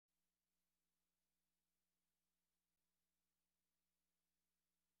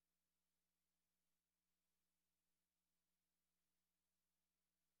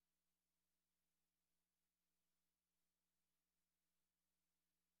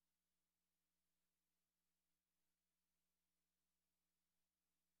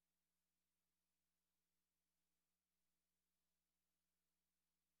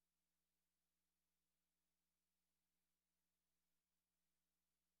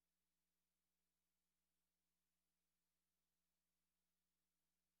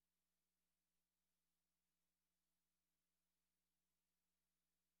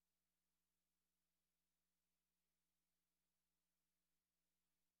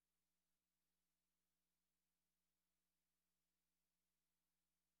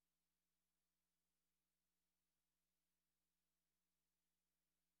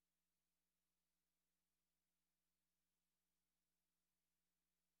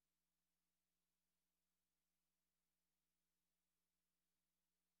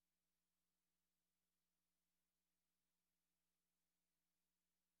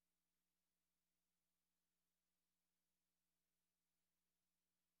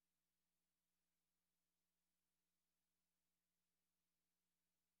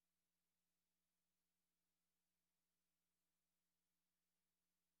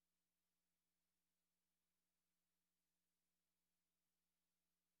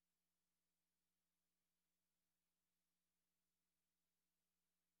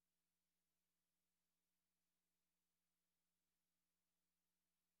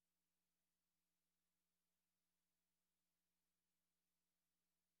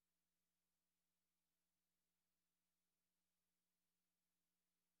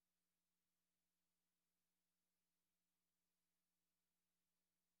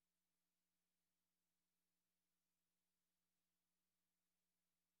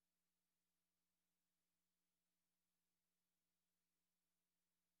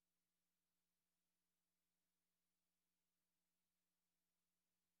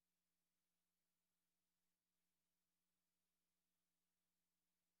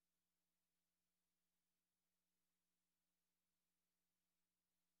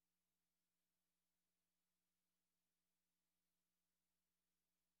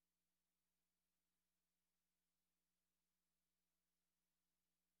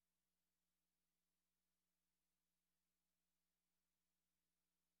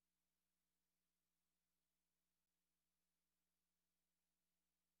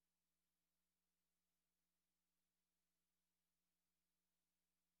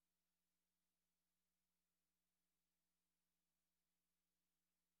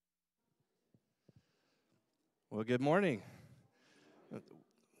Well, good morning.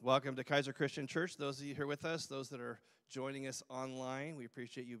 Welcome to Keizer Christian Church. Those of you here with us, those that are joining us online, we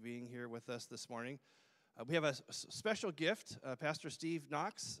appreciate you being here with us this morning. We have a special gift. Pastor Steve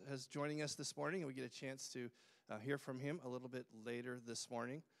Knox is joining us this morning, and we get a chance to hear from him a little bit later this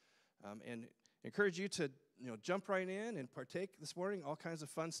morning. And encourage you to jump right in and partake this morning. All kinds of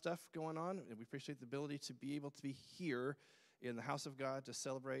fun stuff going on, and we appreciate the ability to be able to be here in the house of God to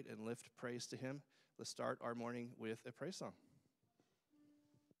celebrate and lift praise to Him. Let's start our morning with a praise song.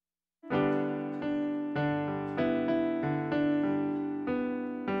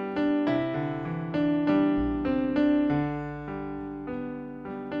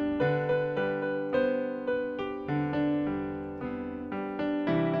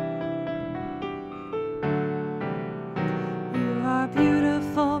 You are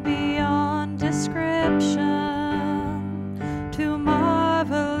beautiful beyond description, too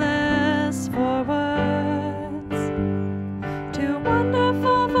marvelous for words, too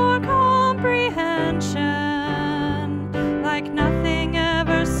wonderful for comprehension, like nothing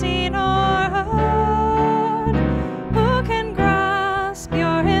ever seen or heard. Who can grasp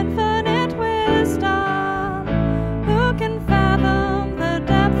your infinite wisdom? Who can fathom the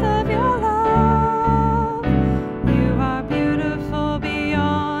depth of your love? You are beautiful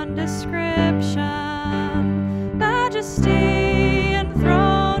beyond description, majesty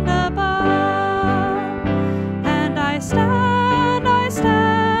enthroned above, and I stand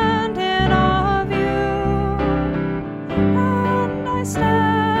in awe of you, and I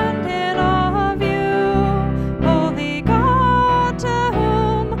stand in awe of you, holy God, to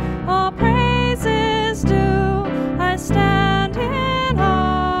whom all praise is due. I stand in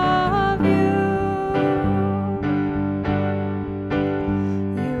awe of you.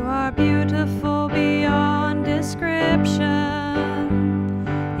 You are beautiful beyond description,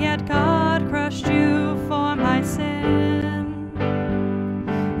 yet God crushed you for my sin.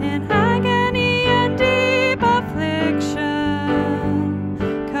 In agony and deep affliction,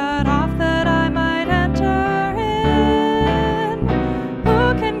 cut off that I might enter in.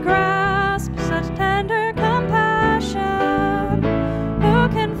 Who can grasp such tender compassion? Who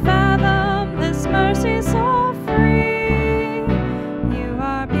can fathom this mercy so free? You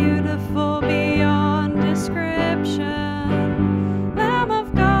are beautiful beyond description, Lamb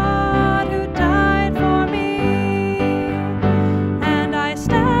of God who died for me. And I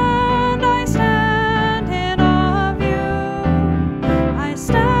stand in awe of you. I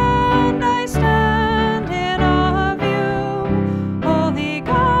stand in awe of you, holy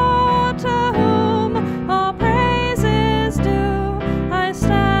God, to whom all praise is due. I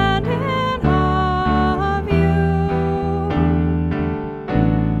stand in awe of you.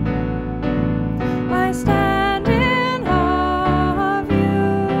 I stand in awe of you.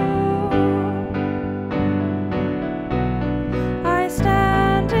 I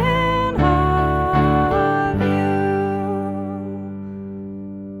stand in awe of you.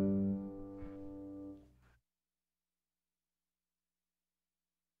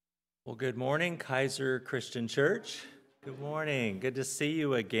 Well, good morning, Keizer Christian Church. Good morning. Good to see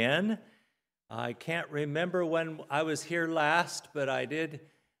you again. I can't remember when I was here last, but I did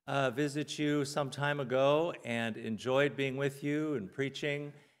visit you some time ago and enjoyed being with you and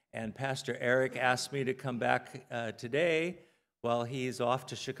preaching. And Pastor Eric asked me to come back today while he's off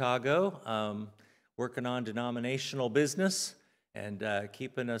to Chicago, working on denominational business and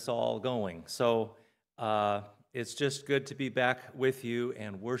keeping us all going. So it's just good to be back with you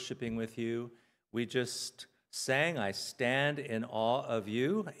and worshiping with you. We just sang, I stand in awe of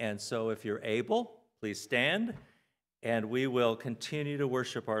you. And so if you're able, please stand, and we will continue to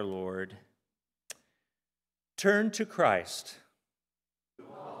worship our Lord. Turn to Christ.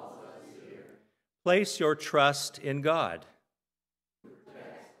 Place your trust in God.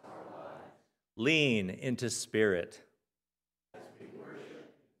 Lean into Spirit.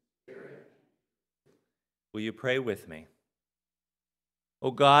 Will you pray with me? O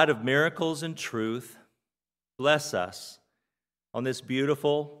God of miracles and truth, bless us on this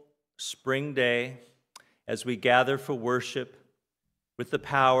beautiful spring day as we gather for worship with the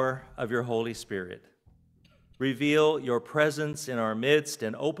power of your Holy Spirit. Reveal your presence in our midst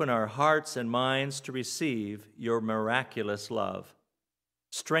and open our hearts and minds to receive your miraculous love.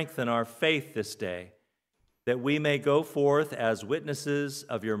 Strengthen our faith this day, that we may go forth as witnesses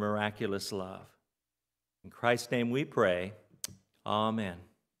of your miraculous love. In Christ's name we pray. Amen.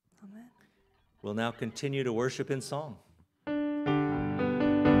 Amen. We'll now continue to worship in song. Oh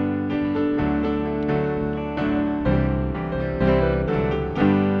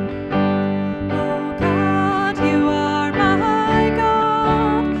God, you are my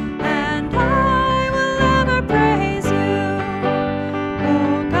God, and I will ever praise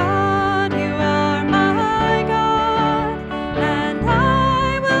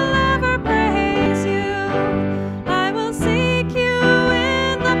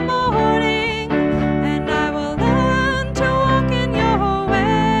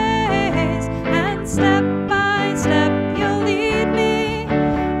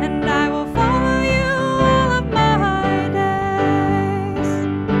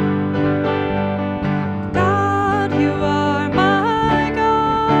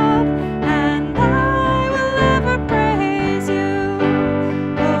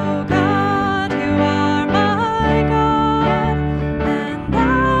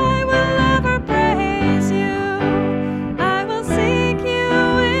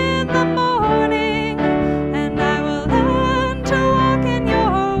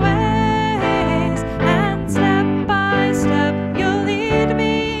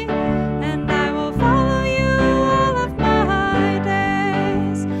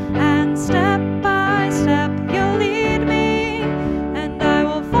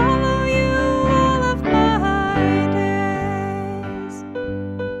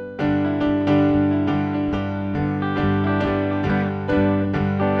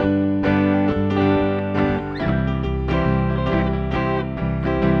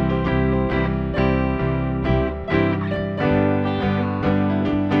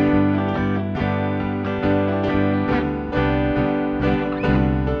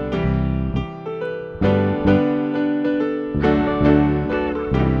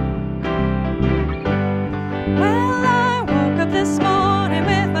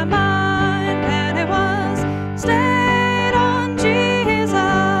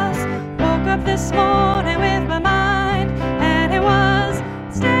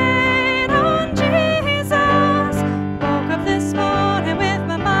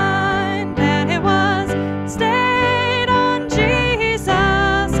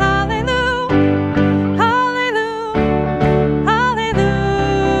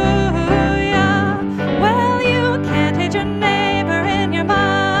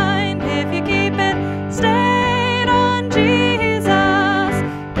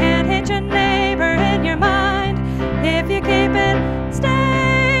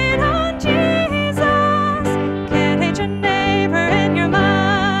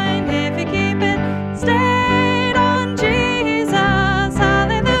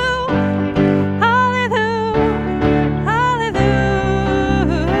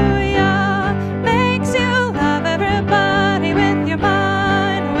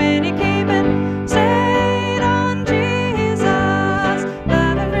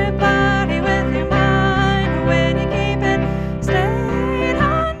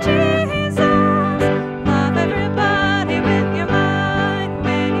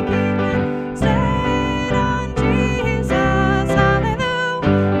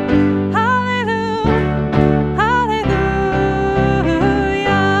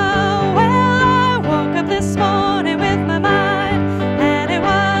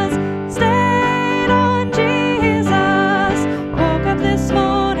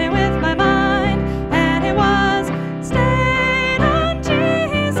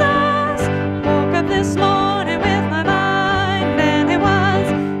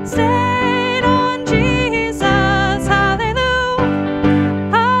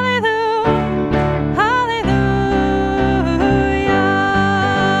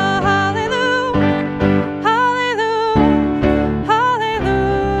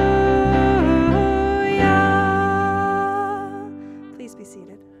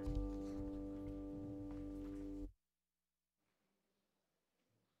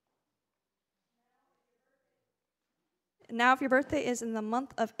Now, if your birthday is in the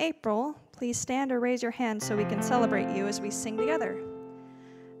month of April, please stand or raise your hand so we can celebrate you as we sing together.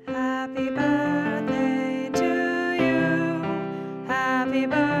 Happy birthday to you. Happy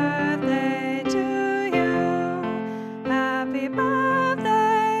birthday to you. Happy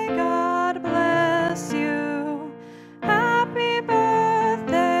birthday, God bless you. Happy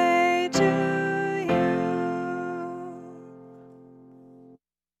birthday to you.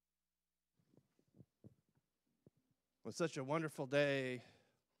 It's such a wonderful day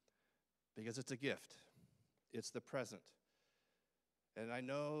because it's a gift. It's the present. And I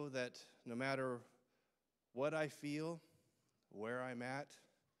know that no matter what I feel, where I'm at,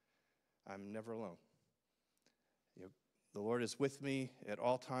 I'm never alone. The Lord is with me at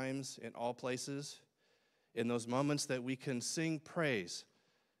all times, in all places. In those moments that we can sing praise,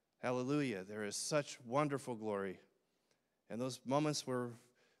 hallelujah, there is such wonderful glory. And those moments where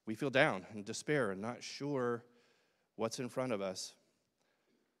we feel down and despair and not sure what's in front of us,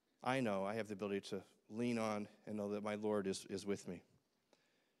 I know I have the ability to lean on and know that my Lord is with me.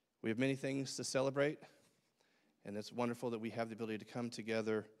 We have many things to celebrate, and it's wonderful that we have the ability to come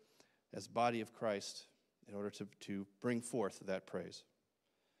together as body of Christ in order to bring forth that praise.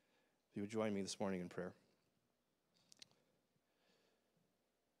 If you would join me this morning in prayer.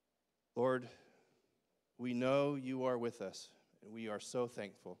 Lord, we know you are with us, and we are so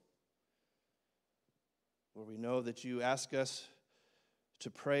thankful. Lord, we know that you ask us to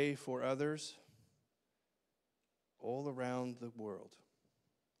pray for others all around the world.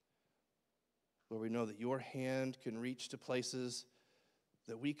 Lord, we know that your hand can reach to places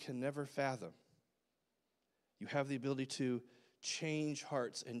that we can never fathom. You have the ability to change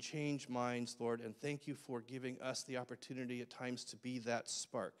hearts and change minds, Lord, and thank you for giving us the opportunity at times to be that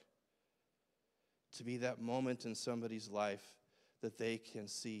spark, to be that moment in somebody's life that they can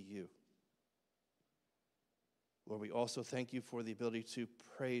see you. Lord, we also thank you for the ability to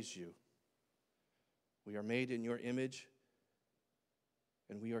praise you. We are made in your image,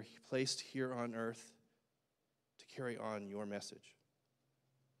 and we are placed here on earth to carry on your message.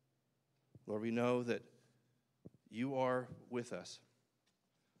 Lord, we know that you are with us.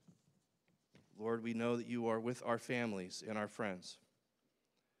 Lord, we know that you are with our families and our friends.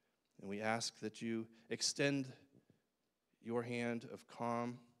 And we ask that you extend your hand of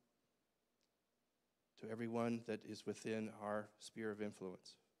calm to everyone that is within our sphere of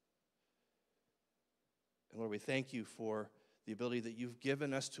influence. And Lord, we thank you for the ability that you've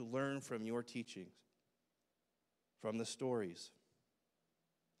given us to learn from your teachings, from the stories,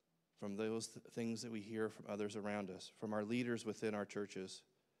 from those things that we hear from others around us, from our leaders within our churches.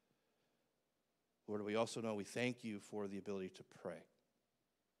 Lord, we also know we thank you for the ability to pray.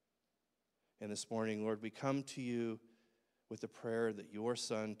 And this morning, Lord, we come to you with the prayer that your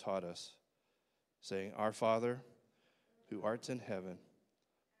Son taught us, saying, Our Father, who art in heaven,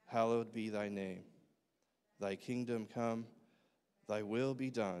 hallowed be thy name. Thy kingdom come, thy will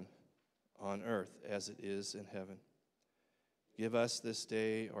be done, on earth as it is in heaven. Give us this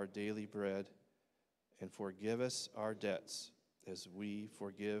day our daily bread, and forgive us our debts as we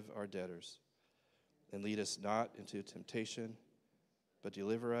forgive our debtors. And lead us not into temptation, but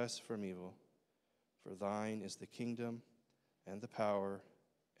deliver us from evil. For thine is the kingdom, and the power,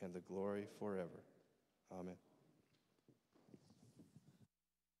 and the glory forever. Amen.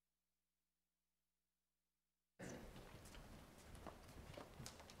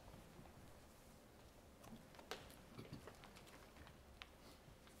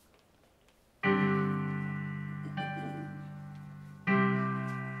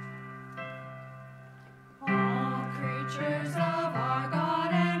 All creatures of our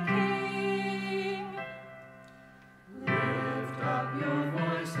God and King, lift up your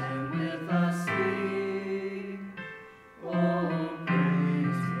voice and with us sing. Oh,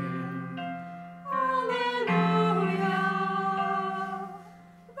 praise Him. Hallelujah.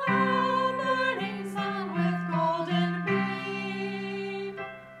 Thou burning sun with golden beam,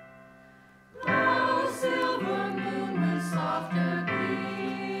 thou silver moon with softer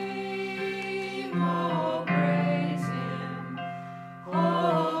gleam. Oh, praise Him.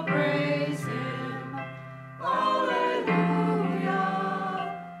 Oh, praise Him. Hallelujah.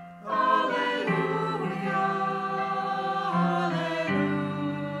 Hallelujah. Hallelujah.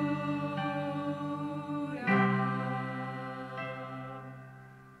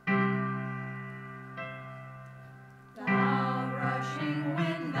 Thou rushing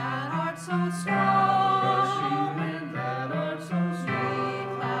wind that art so strong, ye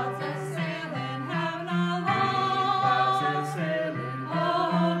clouds that sail in heaven along,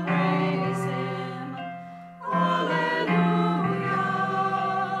 oh, praise Him. Hallelujah.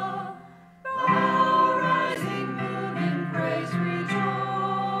 Thou rising moon in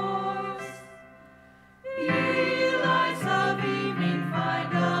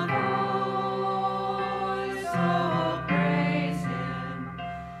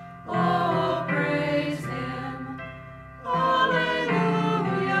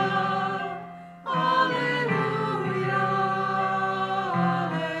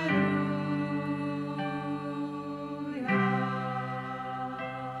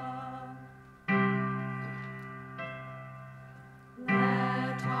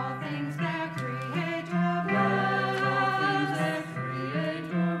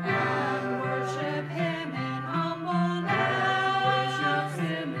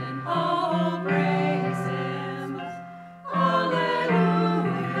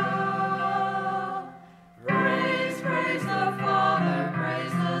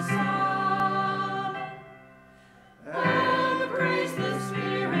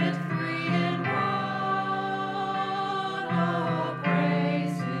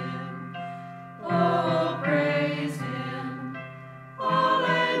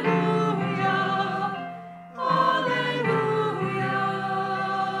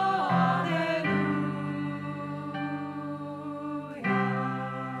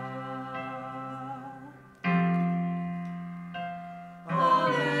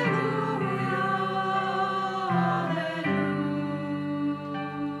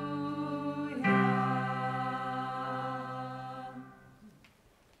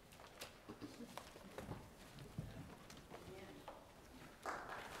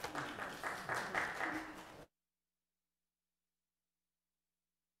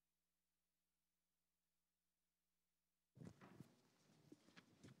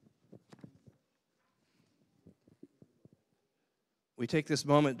We take this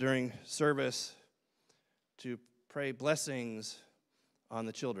moment during service to pray blessings on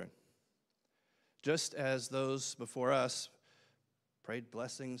the children, just as those before us prayed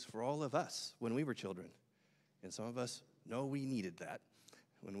blessings for all of us when we were children. And some of us know we needed that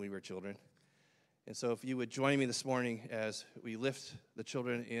when we were children. And so if you would join me this morning as we lift the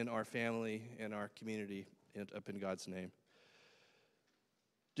children in our family and our community up in God's name.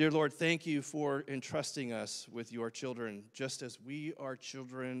 Dear Lord, thank you for entrusting us with your children, just as we are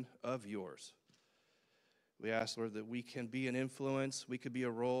children of yours. We ask, Lord, that we can be an influence, we could be a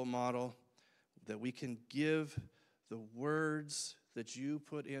role model, that we can give the words that you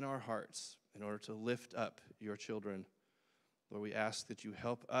put in our hearts in order to lift up your children. Lord, we ask that you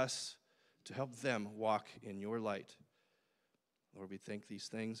help us to help them walk in your light. Lord, we thank these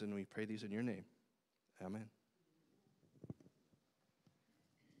things and we pray these in your name. Amen.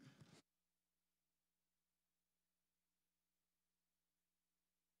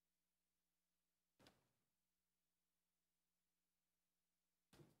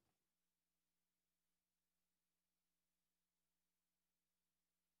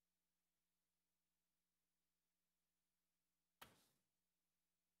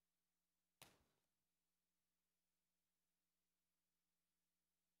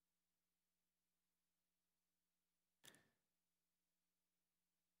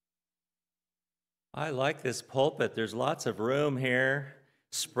 I like this pulpit. There's lots of room here.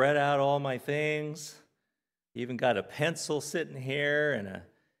 Spread out all my things. Even got a pencil sitting here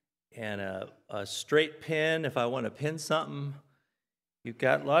and a straight pen if I want to pin something. You've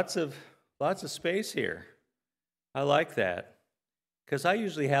got lots of space here. I like that because I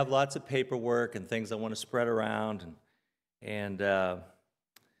usually have lots of paperwork and things I want to spread around,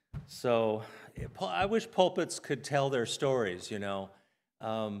 so I wish pulpits could tell their stories,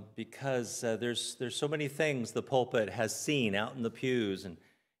 because there's so many things the pulpit has seen out in the pews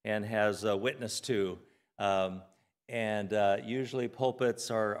and has witnessed to. Usually pulpits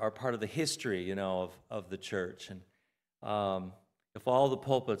are part of the history, of the church. And if all the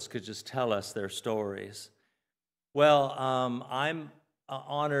pulpits could just tell us their stories. Well, I'm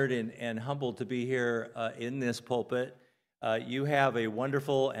honored and humbled to be here in this pulpit. You have a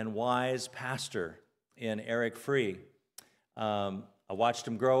wonderful and wise pastor in Eric Free. I watched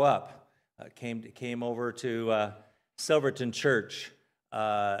him grow up. Came over to Silverton Church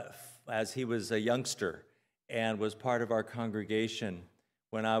as he was a youngster and was part of our congregation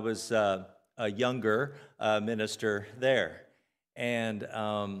when I was a younger minister there. And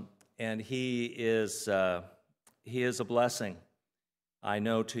he is a blessing, I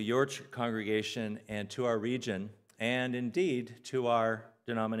know, to your congregation and to our region, and indeed to our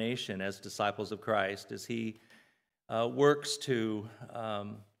denomination as disciples of Christ, as he works to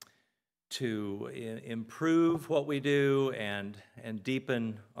improve what we do and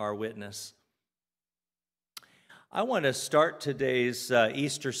deepen our witness. I want to start today's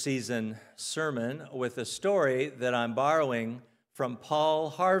Easter season sermon with a story that I'm borrowing from Paul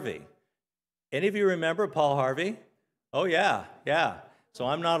Harvey. Any of you remember Paul Harvey? Oh, yeah. So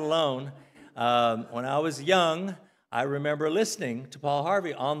I'm not alone. When I was young, I remember listening to Paul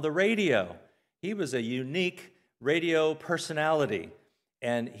Harvey on the radio. He was a unique radio personality,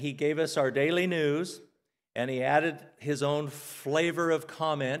 and he gave us our daily news, and he added his own flavor of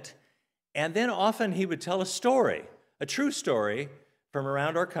comment, and then often he would tell a story, a true story from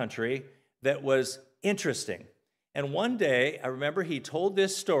around our country that was interesting. And one day, I remember he told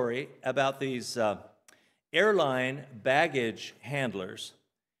this story about these airline baggage handlers.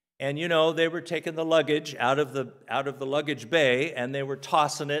 And they were taking the luggage out of the luggage bay, and they were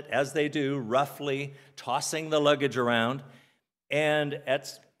tossing it, as they do, roughly tossing the luggage around. And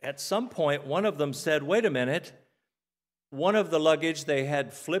at some point, one of them said, "Wait a minute." One of the luggage they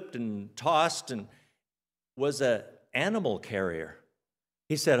had flipped and tossed and was an animal carrier.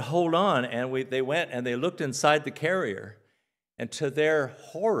 He said, "Hold on," and they went and they looked inside the carrier, and to their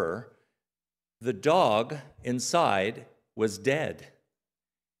horror, the dog inside was dead.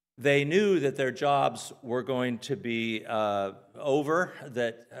 They knew that their jobs were going to be over,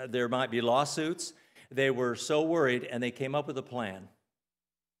 that there might be lawsuits. They were so worried, and they came up with a plan.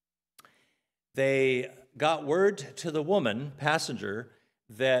 They got word to the woman, passenger,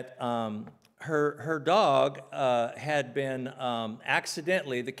 that her dog had been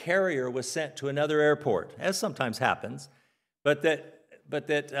accidentally, the carrier was sent to another airport, as sometimes happens, but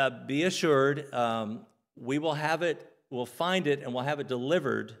that be assured, we'll find it and we'll have it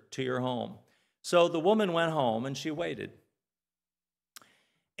delivered to your home. So the woman went home and she waited.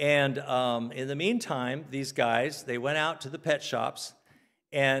 And in the meantime, these guys, they went out to the pet shops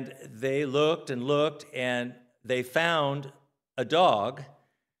and they looked and they found a dog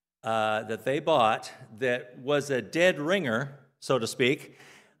that they bought that was a dead ringer, so to speak,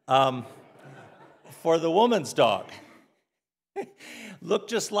 for the woman's dog. Looked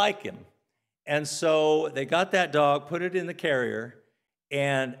just like him. And so they got that dog, put it in the carrier,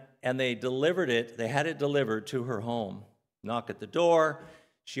 and they delivered it. They had it delivered to her home. Knock at the door.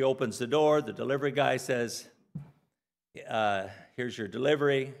 She opens the door. The delivery guy says, here's your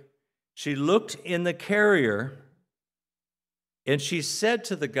delivery. She looked in the carrier, and she said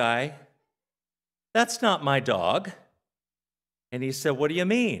to the guy, "That's not my dog." And he said, "What do you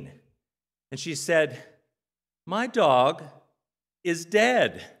mean?" And she said, "My dog is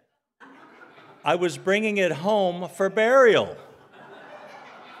dead. I was bringing it home for burial."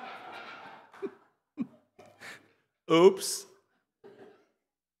 Oops.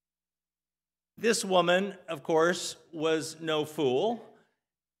 This woman, of course, was no fool.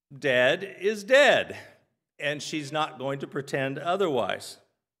 Dead is dead, and she's not going to pretend otherwise.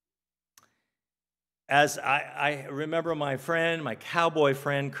 As I remember my friend, my cowboy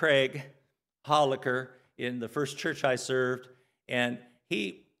friend, Craig Holliker, in the first church I served, and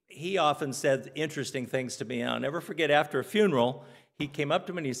he often said interesting things to me. And I'll never forget, after a funeral, he came up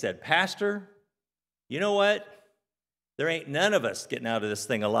to me and he said, "Pastor, you know what? There ain't none of us getting out of this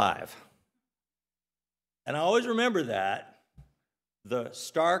thing alive." And I always remember that, the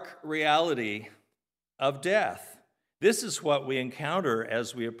stark reality of death. This is what we encounter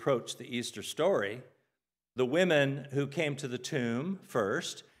as we approach the Easter story. The women who came to the tomb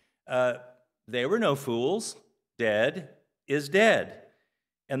first, they were no fools. Dead is dead.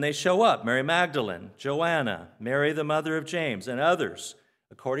 And they show up, Mary Magdalene, Joanna, Mary the mother of James, and others.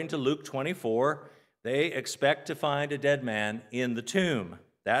 According to Luke 24, they expect to find a dead man in the tomb.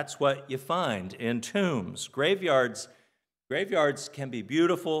 That's what you find in tombs. Graveyards can be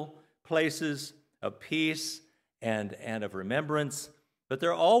beautiful places of peace and of remembrance, but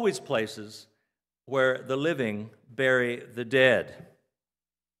they're always places where the living bury the dead.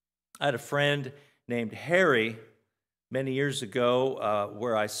 I had a friend named Harry many years ago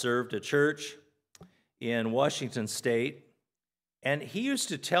where I served a church in Washington State, and he used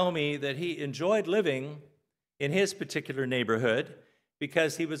to tell me that he enjoyed living in his particular neighborhood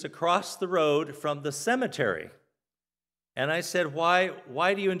because he was across the road from the cemetery. And I said,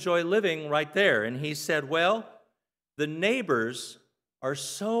 why do you enjoy living right there? And he said, well, the neighbors are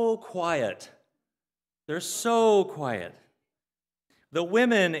so quiet. They're so quiet. The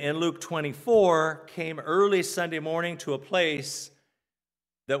women in Luke 24 came early Sunday morning to a place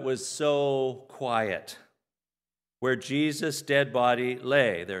that was so quiet, where Jesus' dead body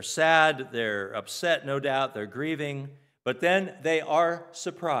lay. They're sad, they're upset, no doubt, they're grieving, but then they are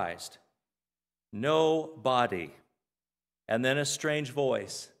surprised. No body. And then a strange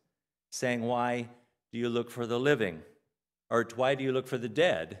voice saying, "Why do you look for the living?" Or why do you look for the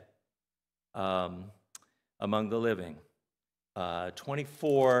dead among the living?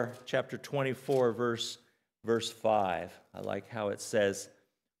 Chapter 24, verse 5. I like how it says,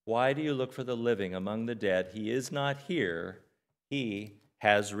 "Why do you look for the living among the dead? He is not here. He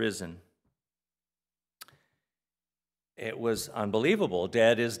has risen." It was unbelievable.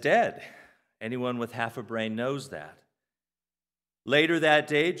 Dead is dead. Anyone with half a brain knows that. Later that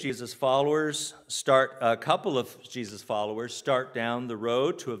day, a couple of Jesus' followers start down the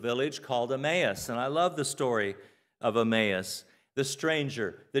road to a village called Emmaus. And I love the story of Emmaus. The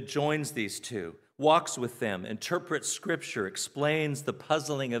stranger that joins these two, walks with them, interprets Scripture, explains the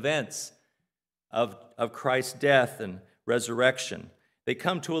puzzling events of Christ's death and resurrection. They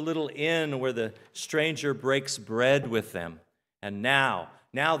come to a little inn where the stranger breaks bread with them. And now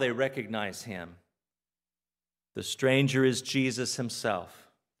they recognize him. The stranger is Jesus himself,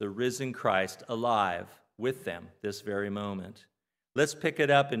 the risen Christ, alive with them this very moment. Let's pick it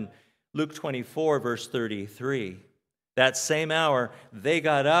up in Luke 24, verse 33. That same hour, they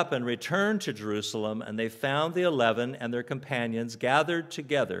got up and returned to Jerusalem, and they found the 11 and their companions gathered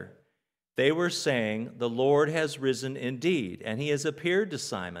together. They were saying, "The Lord has risen indeed, and he has appeared to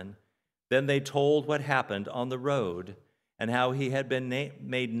Simon." Then they told what happened on the road and how he had been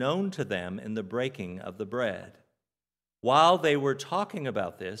made known to them in the breaking of the bread. While they were talking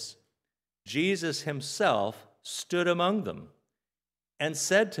about this, Jesus himself stood among them and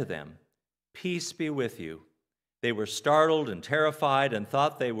said to them, "Peace be with you." They were startled and terrified and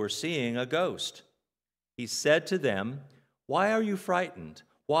thought they were seeing a ghost. He said to them, "Why are you frightened?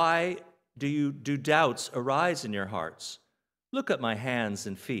 Why do doubts arise in your hearts? Look at my hands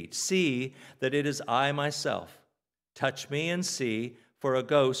and feet. See that it is I myself. Touch me and see, for a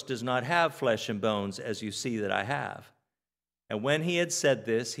ghost does not have flesh and bones as you see that I have." And when he had said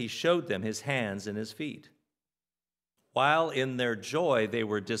this, he showed them his hands and his feet. while in their joy they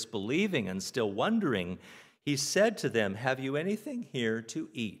were disbelieving and still wondering, he said to them, "Have you anything here to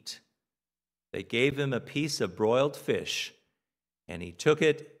eat?" They gave him a piece of broiled fish, and he took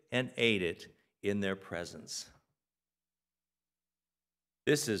it and ate it in their presence.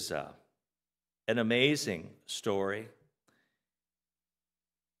 This is an amazing story.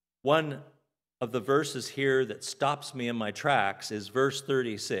 One of the verses here that stops me in my tracks is verse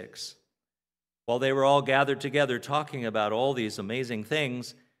 36. While they were all gathered together talking about all these amazing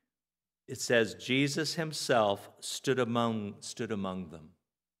things, it says, Jesus himself stood among them.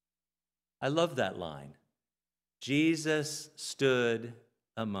 I love that line. Jesus stood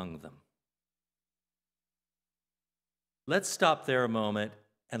among them. Let's stop there a moment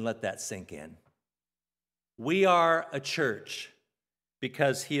and let that sink in. We are a church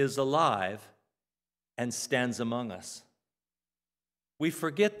because he is alive and stands among us. We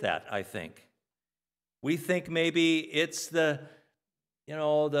forget that, I think. We think maybe it's the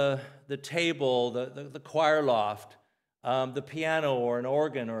table, the choir loft, the piano or an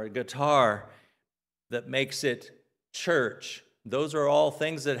organ or a guitar that makes it church. Those are all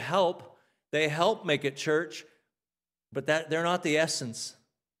things that help. They help make it church, but they're not the essence.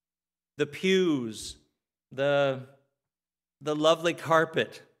 The pews, the lovely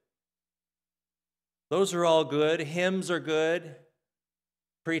carpet, those are all good. Hymns are good.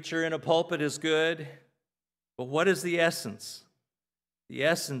 Preacher in a pulpit is good. But what is the essence? The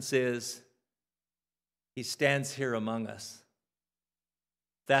essence is he stands here among us.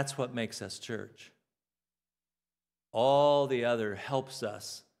 That's what makes us church. All the other helps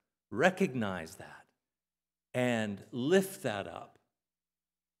us recognize that and lift that up,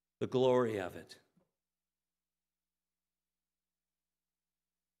 the glory of it.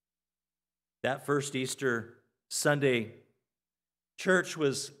 That first Easter Sunday, church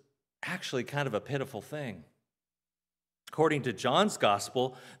was actually kind of a pitiful thing. According to John's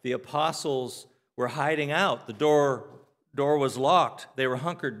gospel, the apostles were hiding out. The door was locked. They were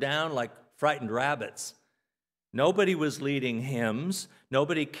hunkered down like frightened rabbits. Nobody was leading hymns.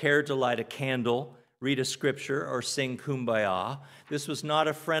 Nobody cared to light a candle, read a scripture, or sing Kumbaya. This was not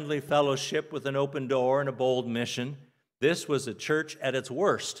a friendly fellowship with an open door and a bold mission. This was a church at its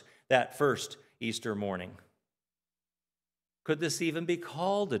worst that first Easter morning. Could this even be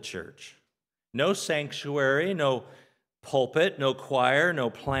called a church? No sanctuary, no pulpit, no choir, no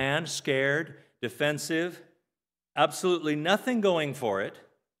plan, scared, defensive, absolutely nothing going for it.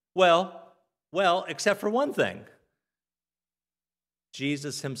 Well, except for one thing.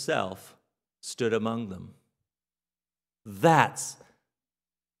 Jesus himself stood among them. That's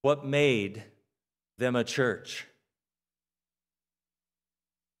what made them a church.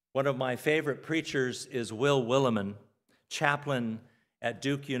 One of my favorite preachers is Will Willimon, chaplain at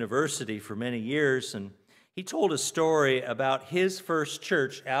Duke University for many years, and he told a story about his first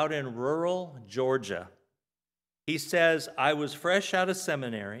church out in rural Georgia. He says, "I was fresh out of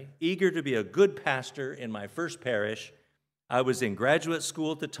seminary, eager to be a good pastor in my first parish. I was in graduate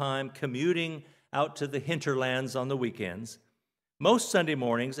school at the time, commuting out to the hinterlands on the weekends. Most Sunday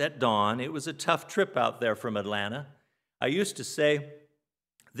mornings at dawn, it was a tough trip out there from Atlanta. I used to say,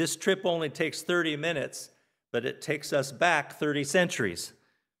 this trip only takes 30 minutes, but it takes us back 30 centuries.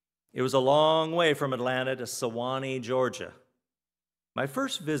 It was a long way from Atlanta to Sewanee, Georgia. My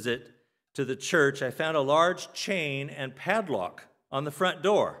first visit to the church, I found a large chain and padlock on the front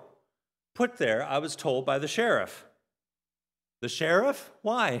door. Put there, I was told, by the sheriff. The sheriff?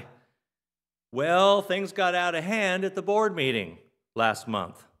 Why? Well, things got out of hand at the board meeting last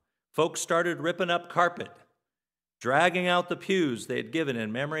month. Folks started ripping up carpet, dragging out the pews they had given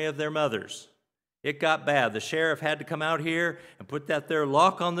in memory of their mothers. It got bad. The sheriff had to come out here and put that there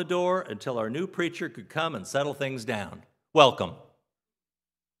lock on the door until our new preacher could come and settle things down. Welcome."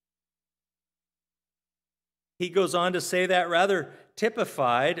 He goes on to say that rather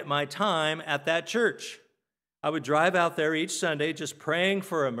typified my time at that church. I would drive out there each Sunday just praying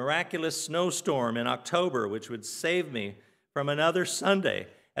for a miraculous snowstorm in October, which would save me from another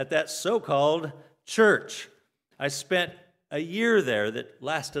Sunday at that so-called church. I spent a year there that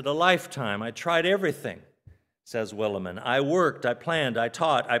lasted a lifetime. I tried everything, says Willimon. I worked, I planned, I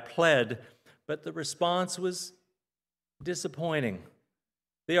taught, I pled, but the response was disappointing.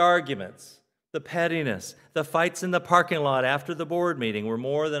 The arguments, the pettiness, the fights in the parking lot after the board meeting were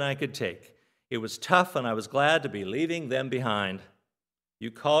more than I could take. It was tough, and I was glad to be leaving them behind.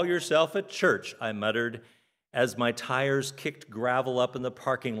 "You call yourself a church," I muttered, as my tires kicked gravel up in the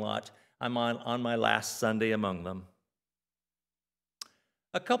parking lot. I'm on my last Sunday among them.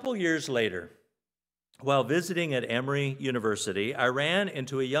 A couple years later, while visiting at Emory University, I ran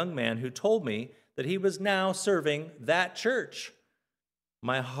into a young man who told me that that he was now serving that church.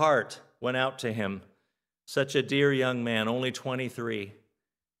 My heart went out to him. Such a dear young man, only 23.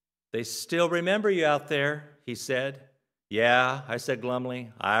 "They still remember you out there," he said. "Yeah," I said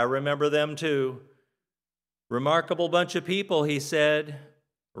glumly, "I remember them too." "Remarkable bunch of people," he said.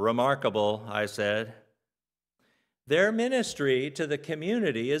 "Remarkable," I said. "Their ministry to the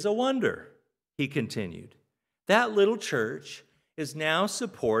community is a wonder," he continued. "That little church is now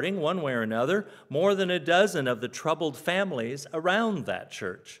supporting, one way or another, more than a dozen of the troubled families around that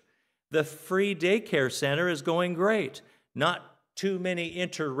church. The free daycare center is going great. Not too many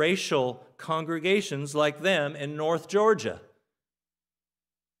interracial congregations like them in North Georgia."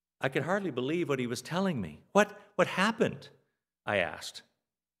 I could hardly believe what he was telling me. What happened? I asked.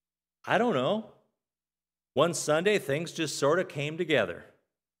 "I don't know. One Sunday, things just sort of came together.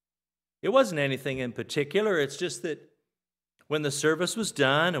 It wasn't anything in particular. It's just that when the service was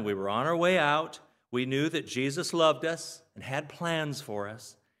done and we were on our way out, we knew that Jesus loved us and had plans for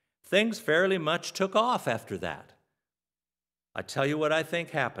us. Things fairly much took off after that." "I tell you what I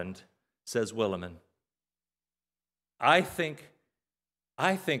think happened," says Williman. I think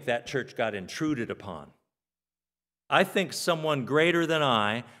that church got intruded upon. I think someone greater than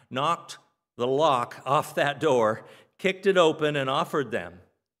I knocked the lock off that door, kicked it open, and offered them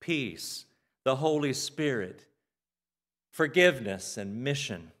peace, the Holy Spirit, forgiveness, and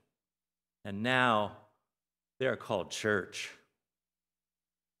mission. And now they're called church.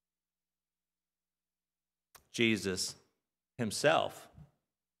 Jesus himself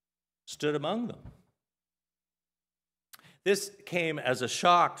stood among them. This came as a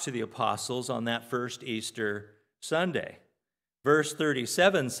shock to the apostles on that first Easter Sunday. Verse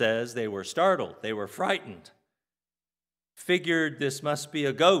 37 says they were startled, they were frightened, figured this must be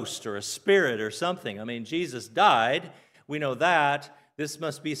a ghost or a spirit or something. I mean, Jesus died, we know that. This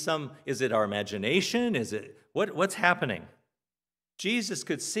must be is it our imagination? Is it, what's happening? Jesus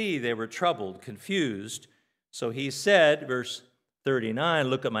could see they were troubled, confused, so he said, verse 39,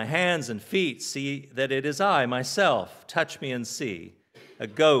 "Look at my hands and feet, see that it is I, myself. Touch me and see. A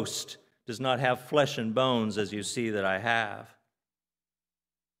ghost does not have flesh and bones as you see that I have."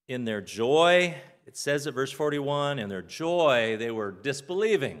 In their joy, it says at verse 41, in their joy, they were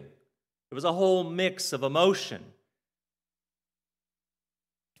disbelieving. It was a whole mix of emotion.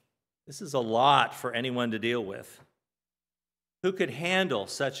 This is a lot for anyone to deal with. Who could handle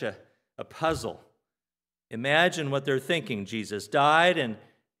such a puzzle? Imagine what they're thinking. Jesus died, and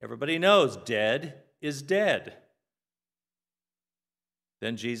everybody knows dead is dead.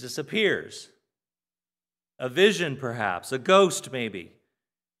 Then Jesus appears. A vision, perhaps, a ghost maybe.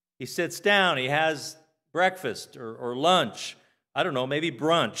 He sits down, he has breakfast or lunch. I don't know, maybe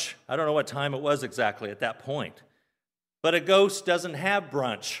brunch. I don't know what time it was exactly at that point. But a ghost doesn't have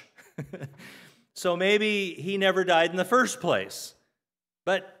brunch. So maybe he never died in the first place.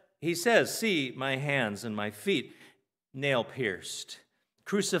 But he says, "See my hands and my feet, nail pierced."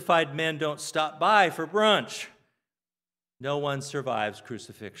 Crucified men don't stop by for brunch. No one survives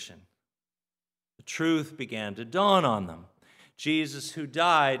crucifixion. The truth began to dawn on them. Jesus, who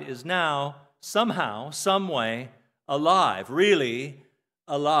died, is now somehow, some way, alive, really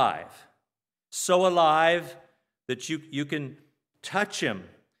alive. So alive that you can touch him.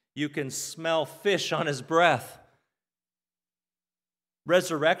 You can smell fish on his breath.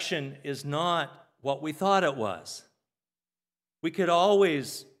 Resurrection is not what we thought it was. We could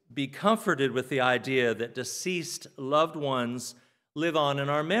always be comforted with the idea that deceased loved ones live on in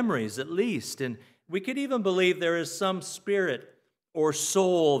our memories, at least. And we could even believe there is some spirit or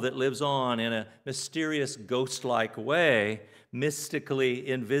soul that lives on in a mysterious ghost-like way, mystically,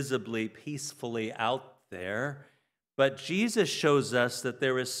 invisibly, peacefully out there. But Jesus shows us that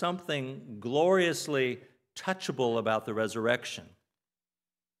there is something gloriously touchable about the resurrection.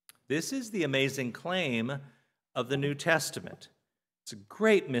 This is the amazing claim of the New Testament. It's a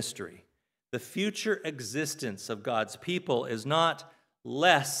great mystery. The future existence of God's people is not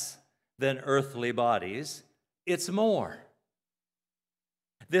less than earthly bodies, it's more.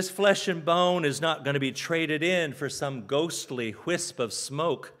 This flesh and bone is not going to be traded in for some ghostly wisp of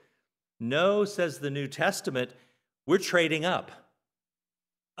smoke. No, says the New Testament, we're trading up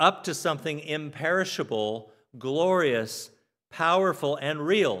to something imperishable, glorious, powerful, and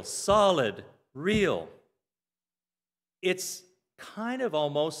real, solid, real. It's kind of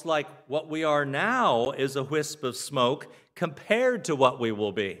almost like what we are now is a wisp of smoke compared to what we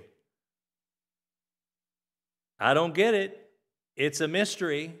will be. I don't get it. It's a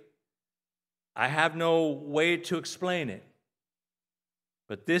mystery. I have no way to explain it.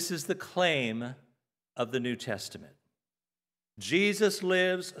 But this is the claim of the New Testament. Jesus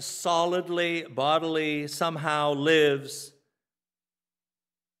lives solidly, bodily, somehow lives,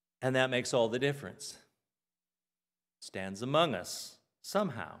 and that makes all the difference. Stands among us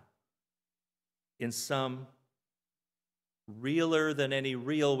somehow, in some realer than any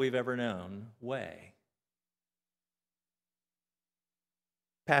real we've ever known way.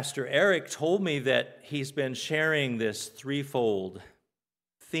 Pastor Eric told me that he's been sharing this threefold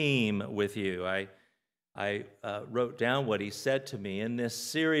theme with you. I wrote down what he said to me. In this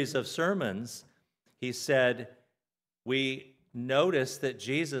series of sermons, he said, we notice that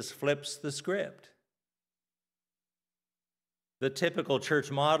Jesus flips the script. The typical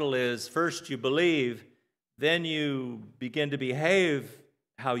church model is first you believe, then you begin to behave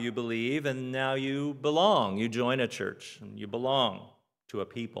how you believe, and now you belong. You join a church, and you belong to a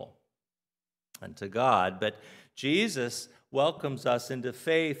people and to God. But Jesus welcomes us into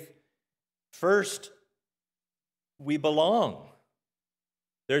faith. First, we belong.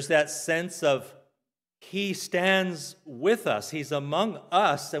 There's that sense of He stands with us. He's among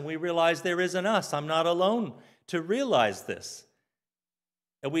us, and we realize there is an us. I'm not alone to realize this.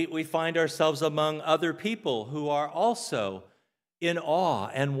 And we find ourselves among other people who are also in awe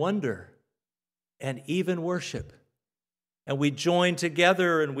and wonder and even worship. And we join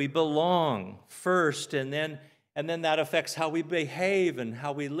together and we belong first, and then that affects how we behave and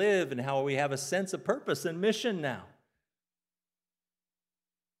how we live and how we have a sense of purpose and mission now.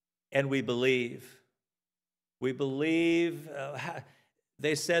 And we believe. We believe.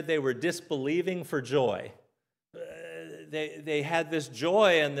 They said they were disbelieving for joy. They had this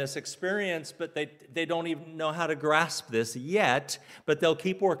joy and this experience, but they don't even know how to grasp this yet, but they'll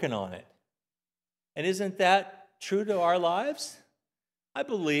keep working on it. And isn't that true to our lives? I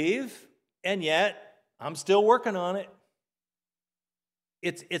believe, and yet I'm still working on it.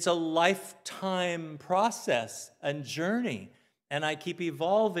 It's a lifetime process and journey, and I keep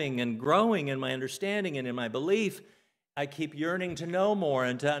evolving and growing in my understanding and in my belief. I keep yearning to know more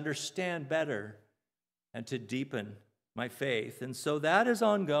and to understand better and to deepen my faith. And so that is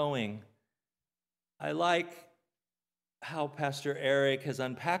ongoing. I like how Pastor Eric has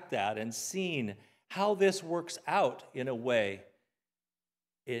unpacked that and seen how this works out in a way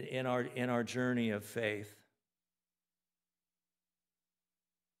in our journey of faith.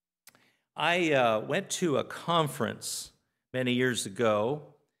 I went to a conference many years ago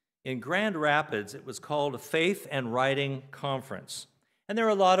in Grand Rapids. It was called a Faith and Writing Conference. And there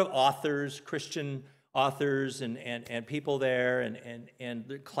were a lot of authors, Christian authors and people there,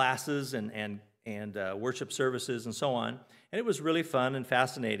 and classes and worship services and so on. And it was really fun and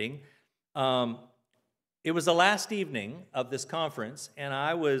fascinating. It was the last evening of this conference, and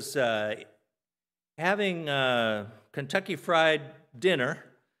I was having Kentucky Fried dinner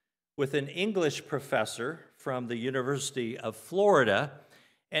with an English professor from the University of Florida,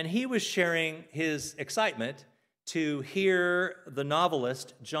 and he was sharing his excitement to hear the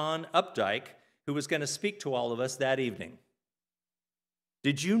novelist John Updike, who was going to speak to all of us that evening.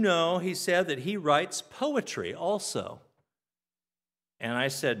 Did you know, he said, that he writes poetry also? And I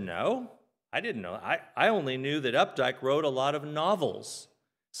said, no, I didn't know. I only knew that Updike wrote a lot of novels.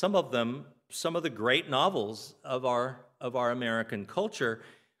 Some of the great novels of our American culture,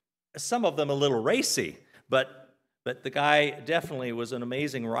 some of them a little racy, but the guy definitely was an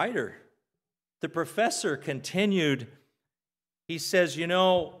amazing writer. The professor continued, he says, you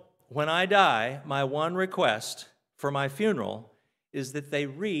know, when I die, my one request for my funeral is that they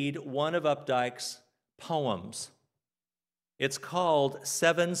read one of Updike's poems. It's called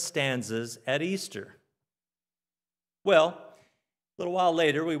 7 Stanzas at Easter. Well, a little while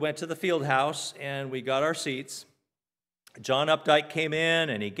later, we went to the field house and we got our seats. John Updike came in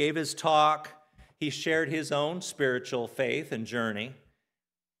and he gave his talk. He shared his own spiritual faith and journey.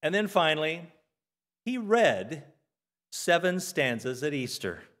 And then finally, he read 7 stanzas at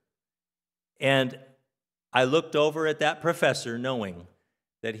Easter. And I looked over at that professor knowing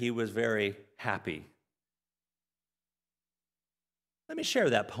that he was very happy. Let me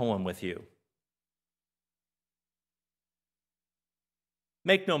share that poem with you.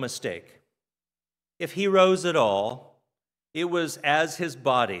 Make no mistake, if he rose at all, it was as his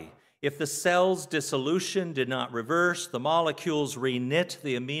body. If the cell's dissolution did not reverse, the molecules reknit,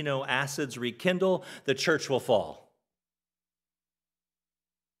 the amino acids rekindle, the church will fall.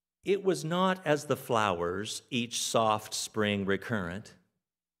 It was not as the flowers, each soft spring recurrent.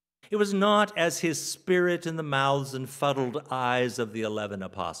 It was not as his spirit in the mouths and fuddled eyes of the 11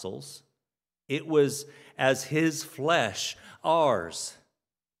 apostles. It was as his flesh, ours.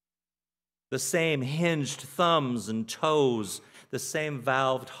 The same hinged thumbs and toes, the same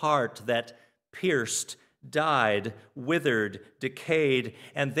valved heart that pierced died, withered, decayed,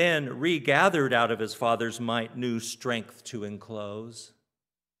 and then regathered out of his Father's might new strength to enclose.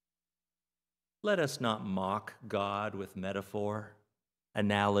 Let us not mock God with metaphor,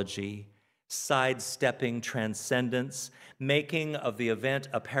 analogy, sidestepping transcendence, making of the event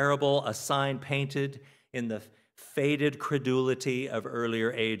a parable, a sign painted in the faded credulity of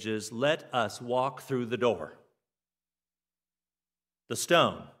earlier ages. Let us walk through the door. The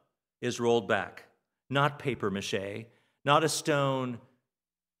stone is rolled back, not papier-mâché, not a stone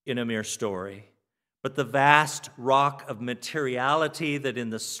in a mere story, but the vast rock of materiality that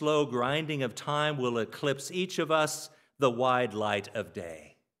in the slow grinding of time will eclipse each of us, the wide light of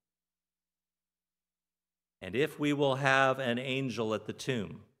day. And if we will have an angel at the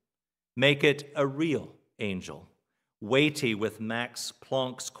tomb, make it a real angel, weighty with Max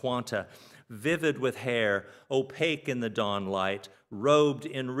Planck's quanta, vivid with hair, opaque in the dawn light, robed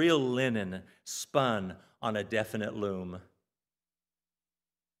in real linen, spun on a definite loom.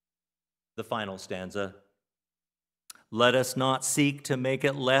 The final stanza. Let us not seek to make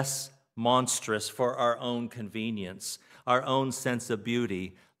it less monstrous for our own convenience, our own sense of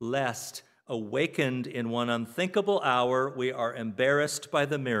beauty, lest, awakened in one unthinkable hour, we are embarrassed by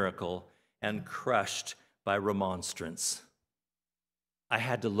the miracle and crushed by remonstrance. I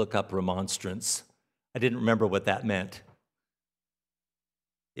had to look up remonstrance. I didn't remember what that meant.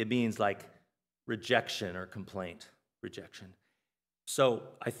 It means like rejection or complaint, rejection. So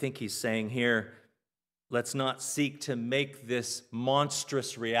I think he's saying here, let's not seek to make this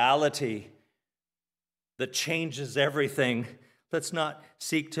monstrous reality that changes everything. Let's not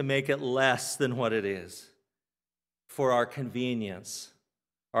seek to make it less than what it is for our convenience,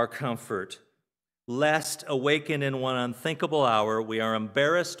 our comfort. Lest, awakened in one unthinkable hour, we are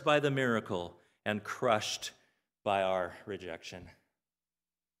embarrassed by the miracle and crushed by our rejection.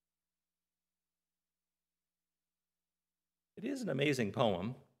 It is an amazing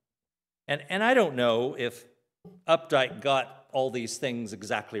poem. And I don't know if Updike got all these things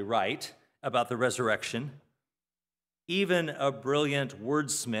exactly right about the resurrection. Even a brilliant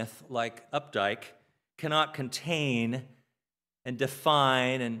wordsmith like Updike cannot contain and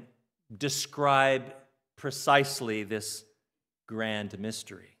define and describe precisely this grand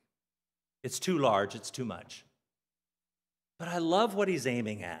mystery. It's too large, it's too much. But I love what he's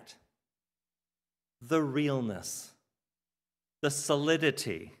aiming at. The realness, the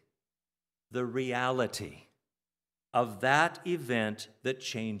solidity, the reality of that event that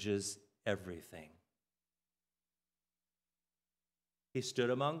changes everything. He stood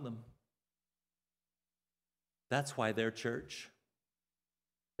among them. That's why they're church.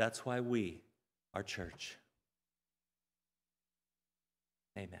 That's why we are church.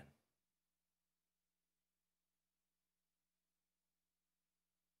 Amen.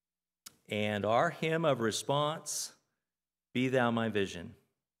 And our hymn of response, Be Thou My Vision.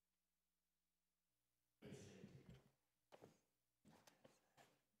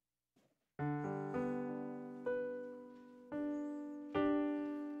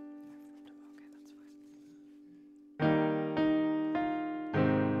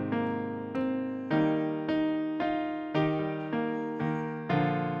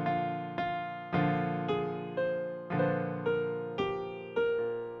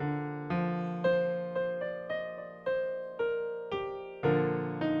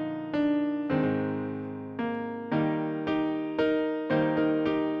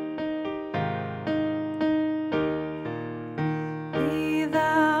 Be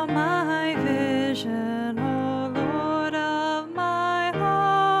thou my vision, O Lord of my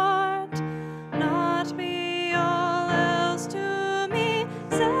heart, not be all else to me,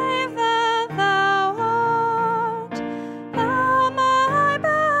 save that thou art. Thou my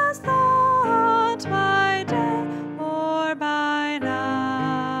best thought by day or by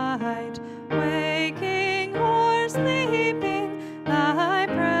night, waking or sleeping, thy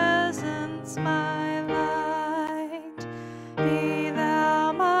presence my light. Be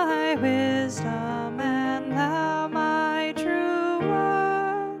thou my wisdom, and thou my true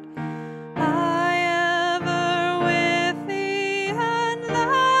word. I ever with thee, and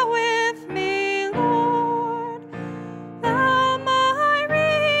thou with me, Lord. Thou my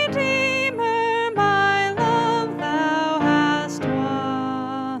Redeemer, my love thou hast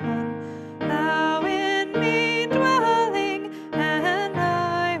won. Thou in me dwelling, and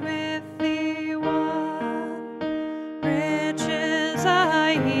I with thee one. Riches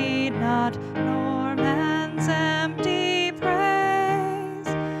I heed not, nor man's empty praise.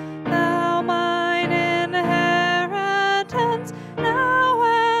 Thou mine inheritance, now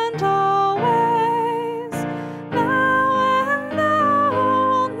and always. Thou and thou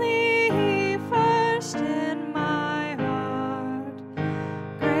only, first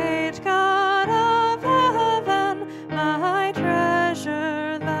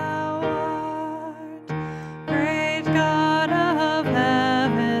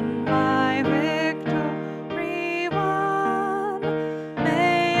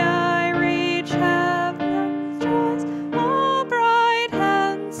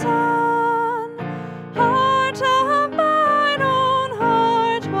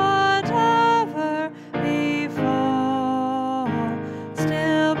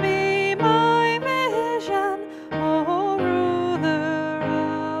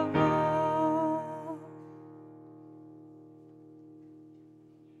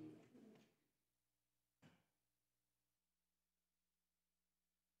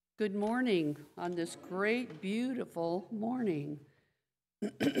Good morning on this great, beautiful morning.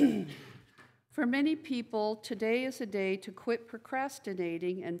 For many people, today is a day to quit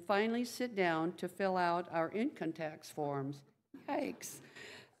procrastinating and finally sit down to fill out our income tax forms. Yikes.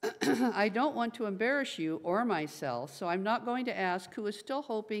 I don't want to embarrass you or myself, so I'm not going to ask who is still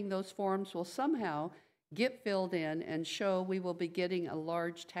hoping those forms will somehow get filled in and show we will be getting a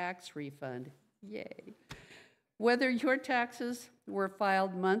large tax refund. Yay. Whether your taxes were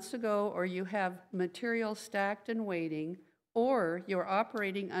filed months ago or you have material stacked and waiting, or you're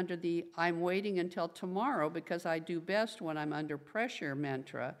operating under the "I'm waiting until tomorrow because I do best when I'm under pressure"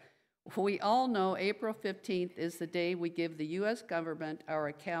 mantra, we all know April 15th is the day we give the U.S. government our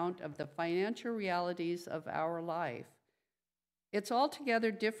account of the financial realities of our life. It's altogether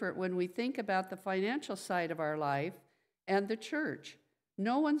different when we think about the financial side of our life and the church.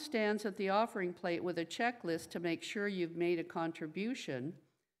 No one stands at the offering plate with a checklist to make sure you've made a contribution.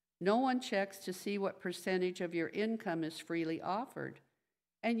 No one checks to see what percentage of your income is freely offered.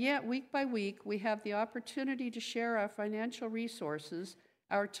 And yet, week by week, we have the opportunity to share our financial resources,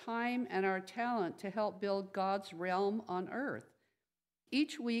 our time, and our talent to help build God's realm on earth.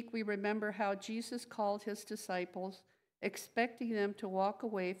 Each week, we remember how Jesus called his disciples, expecting them to walk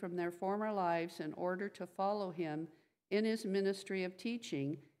away from their former lives in order to follow him in his ministry of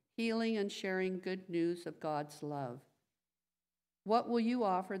teaching, healing, and sharing good news of God's love. What will you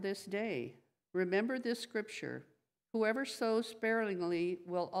offer this day? Remember this scripture: whoever sows sparingly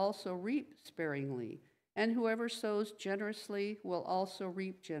will also reap sparingly, and whoever sows generously will also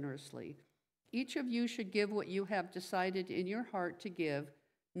reap generously. Each of you should give what you have decided in your heart to give,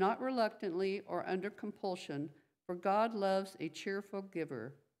 not reluctantly or under compulsion, for God loves a cheerful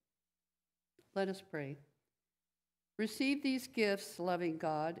giver. Let us pray. Receive these gifts, loving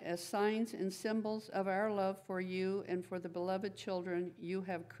God, as signs and symbols of our love for you and for the beloved children you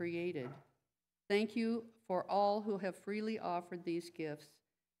have created. Thank you for all who have freely offered these gifts.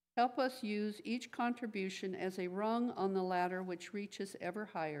 Help us use each contribution as a rung on the ladder which reaches ever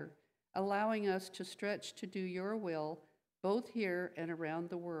higher, allowing us to stretch to do your will, both here and around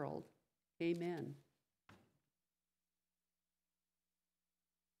the world. Amen.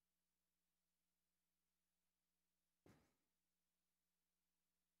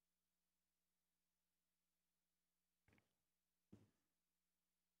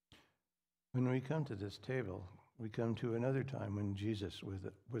 When we come to this table, we come to another time when Jesus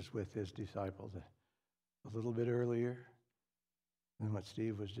was with his disciples a little bit earlier than what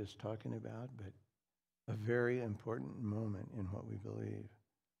Steve was just talking about, but a very important moment in what we believe.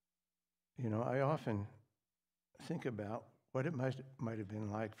 You know, I often think about what it might have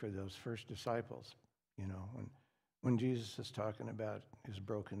been like for those first disciples, you know, when Jesus is talking about his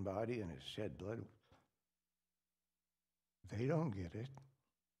broken body and his shed blood. They don't get it.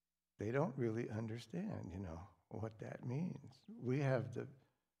 They don't really understand, you know, what that means. We have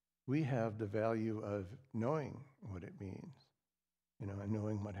the value of knowing what it means, you know, and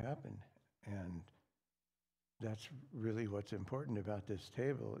knowing what happened. And that's really what's important about this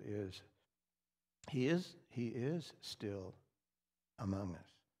table is he is still among us.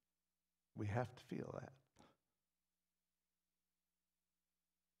 We have to feel that.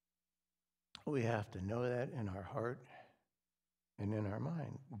 We have to know that in our heart and in our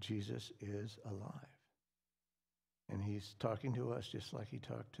mind. Jesus is alive. And he's talking to us just like he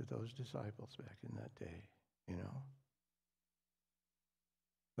talked to those disciples back in that day, you know.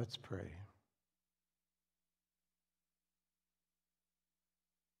 Let's pray.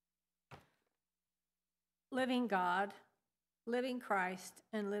 Living God, living Christ,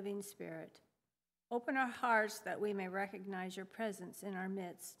 and living Spirit, open our hearts that we may recognize your presence in our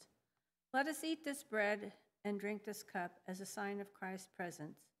midst. Let us eat this bread and drink this cup as a sign of Christ's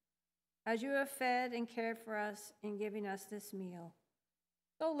presence. As you have fed and cared for us in giving us this meal,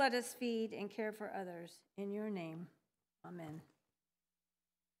 so let us feed and care for others in your name. Amen.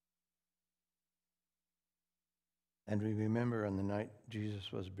 And we remember on the night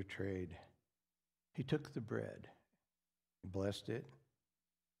Jesus was betrayed, he took the bread, he blessed it,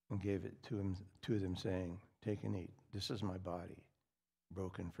 and gave it to them, saying, "Take and eat. This is my body,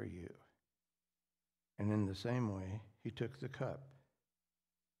 broken for you." And in the same way, he took the cup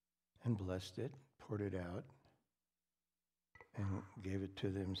and blessed it, poured it out, and gave it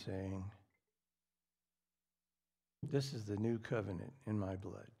to them, saying, "This is the new covenant in my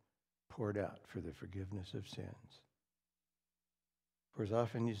blood, poured out for the forgiveness of sins. For as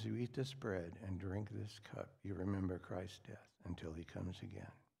often as you eat this bread and drink this cup, you remember Christ's death until he comes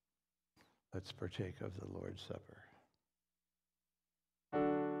again." Let's partake of the Lord's Supper.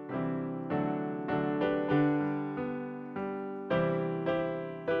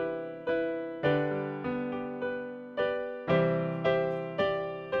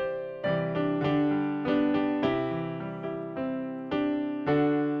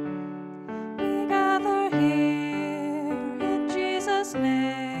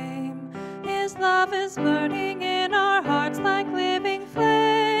 love is burning in our hearts like living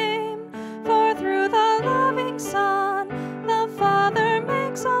flame. For through the loving Son, the Father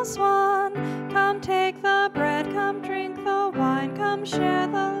makes us one. Come take the bread, come drink the wine, come share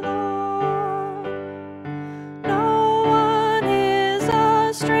the Lord. No one is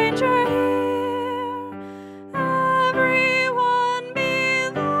a stranger here. Everyone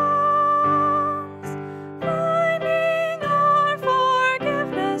belongs. Finding our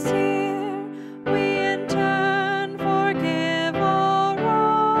forgiveness here, we in turn forgive all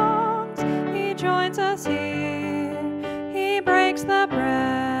wrongs. He joins us here. He breaks the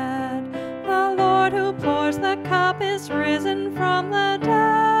bread. The Lord who pours the cup is risen from the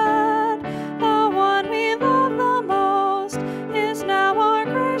dead. The one we love the most is now our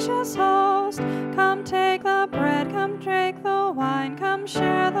gracious host. Come take the bread, come drink the wine, come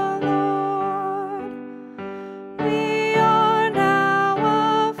share the Lord. We are now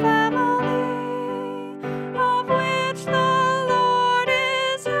a family of which the Lord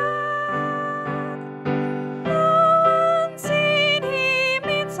is head. Though unseen, He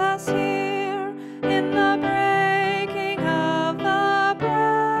meets us here in the breaking of the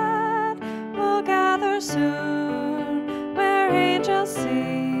bread. We'll gather soon where angels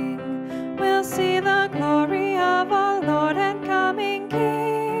sing. We'll see the glory of our Lord and coming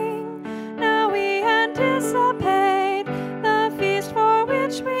King. Now we anticipate the feast for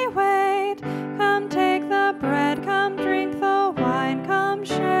which we wait. Come take the bread, come drink the wine, come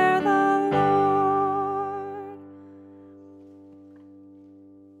share the Lord.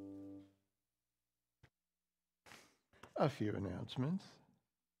 A few announcements.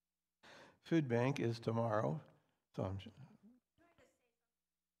 Food bank is tomorrow. So I'm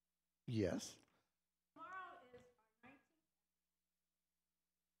yes.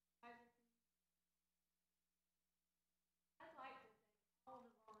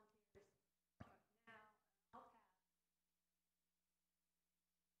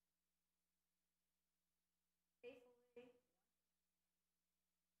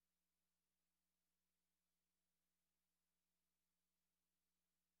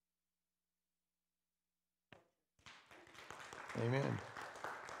 Amen.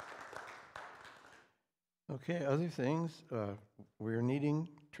 Okay, other things. We're needing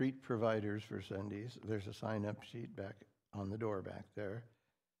treat providers for Sundays. There's a sign-up sheet back on the door back there.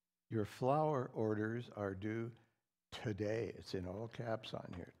 Your flower orders are due today. It's in all caps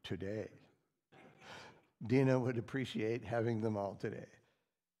on here, today. Dina would appreciate having them all today.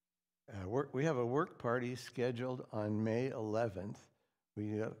 We have a work party scheduled on May 11th.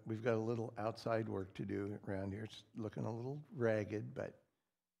 We've got a little outside work to do around here. It's looking a little ragged, but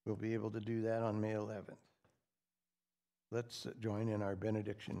we'll be able to do that on May 11th. Let's join in our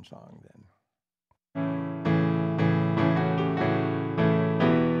benediction song then.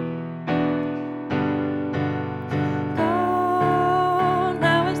 Go,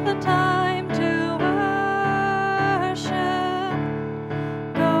 now is the time to worship.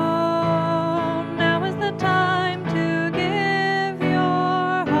 Go, now is the time to give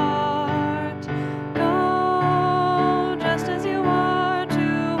your heart. Go, just as you are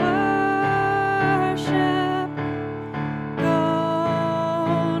to worship.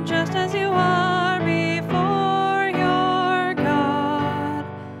 Go, just as you are before your God.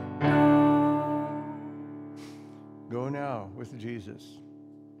 Go. Go now with Jesus.